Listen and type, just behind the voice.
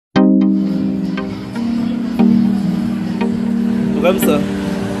Bukan bisa.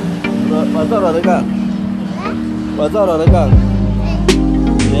 Masa orang dekat. Masa orang dekat.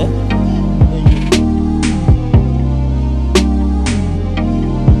 Ya.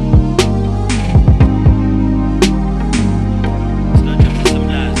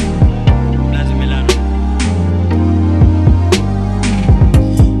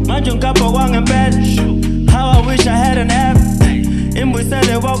 How I wish I had an app, and we said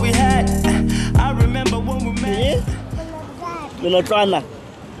what we had. I remember when we met. Minotwana.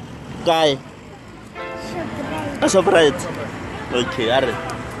 Guy. Surprise. Okay, are.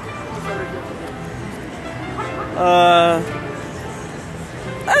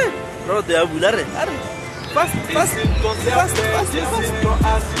 Bro, they are bulare. Are. Fast.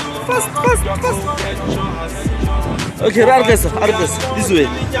 Okay, Argus. This way.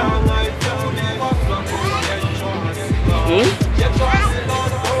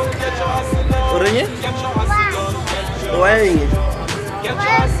 Orangnya? Why?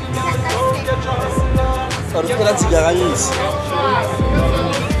 Harus kena 3 kali.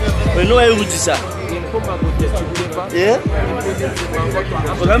 When why would you say? Yeah?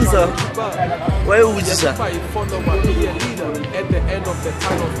 Bukan sah. Why would you say?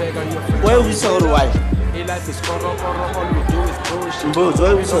 Why would you say or why? Both,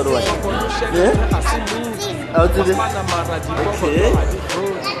 why would you say why? Yeah? Out of it. Okay.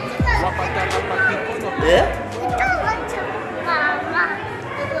 Yeah?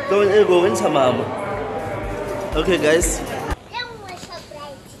 Go in some mama. Okay, guys.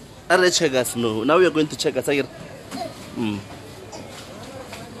 Are check us? No. Now we are going to check us again.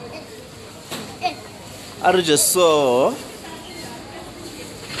 Are just so.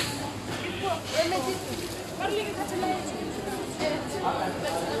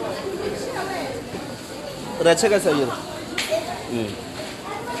 Are check us again.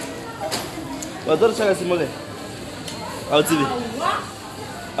 What are check us again?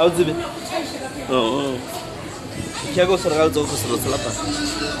 Out of it. Oh. Kya go sargal zo ko sro salapa.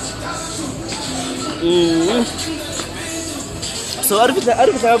 So arfita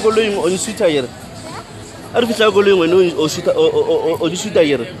goloying on suita yer. Arfita goloying on suita on suita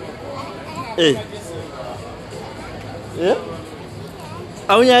yer. Yeah?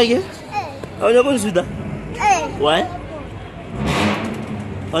 Awnya ge? Awnya ko suita. Why?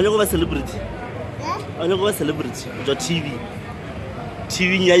 Awnya ko ba celebrity. Awnya ko ba celebrity. Jo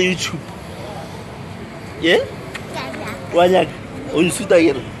TV nya YouTube. Yeah? Wanyak, on suita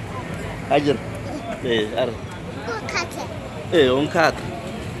yer. Ajar. Are. On cat.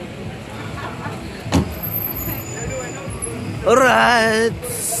 Alright.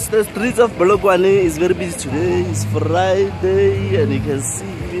 The streets of Polokwane is very busy today. It's Friday and you can see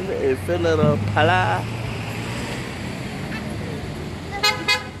even a funeral pala.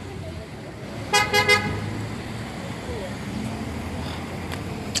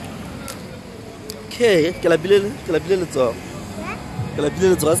 Okay, que la bile le tso. Que la bile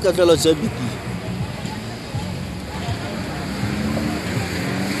le tso ska fela tso biti.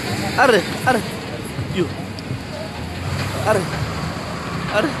 Are. You. Are.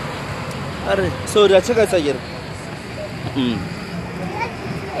 So da chaka sagir.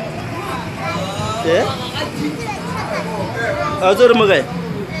 Yeah? Azor magay.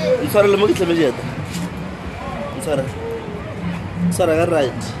 Sara le magit le mejeta. Sara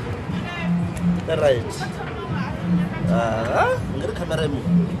right. Right. Ngir kamera mu.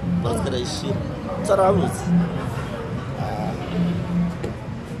 Bas kada shi. Saramus.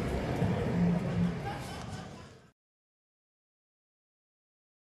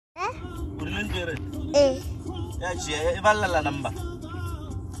 Kullun jere. Ya ji ya iballa number.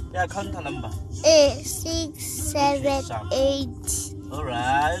 Ya count number. 6, 7, 8. All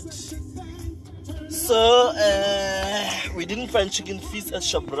right. So, we didn't find chicken feet at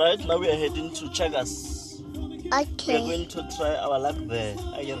ShopRite. Now we are heading to Checkers. Okay. We are going to try our luck there.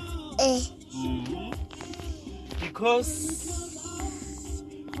 Because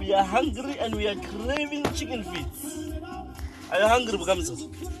we are hungry and we are craving chicken feet. Are you hungry, Bukamsa?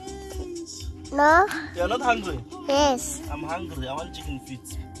 No. You are not hungry? Yes. I'm hungry. I want chicken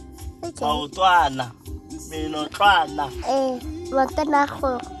feet. Okay.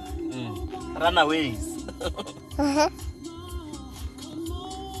 Runaways.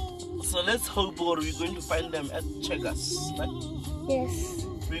 So let's hope we're going to find them at Checkers, right? Yes.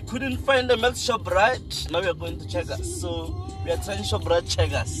 We couldn't find them at ShopRite. Now we are going to Checkers. So we are trying ShopRite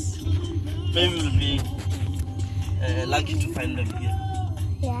Checkers. Maybe we'll be lucky to find them here.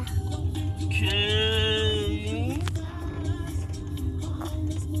 Yeah. Okay.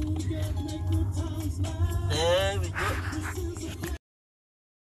 There we go.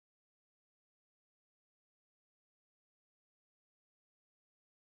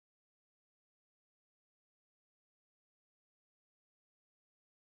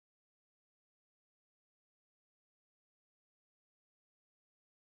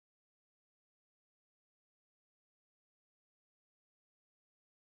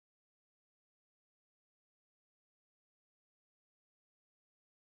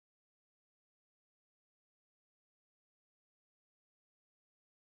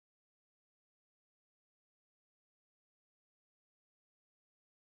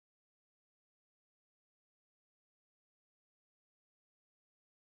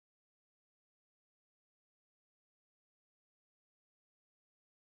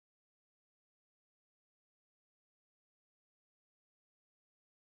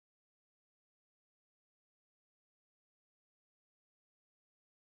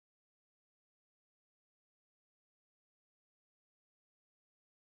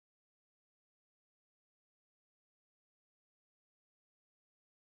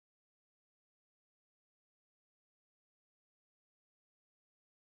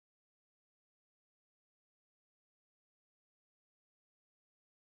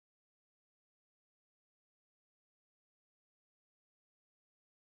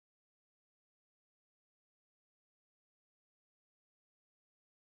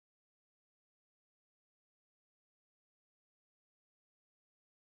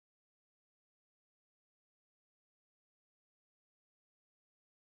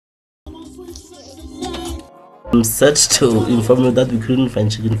 I'm sad to inform you that we couldn't find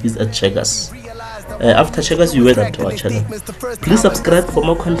chicken fees at Checkers. After Checkers, you went up to our channel. Please subscribe for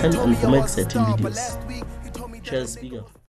more content and for more exciting videos. Cheers, speaker.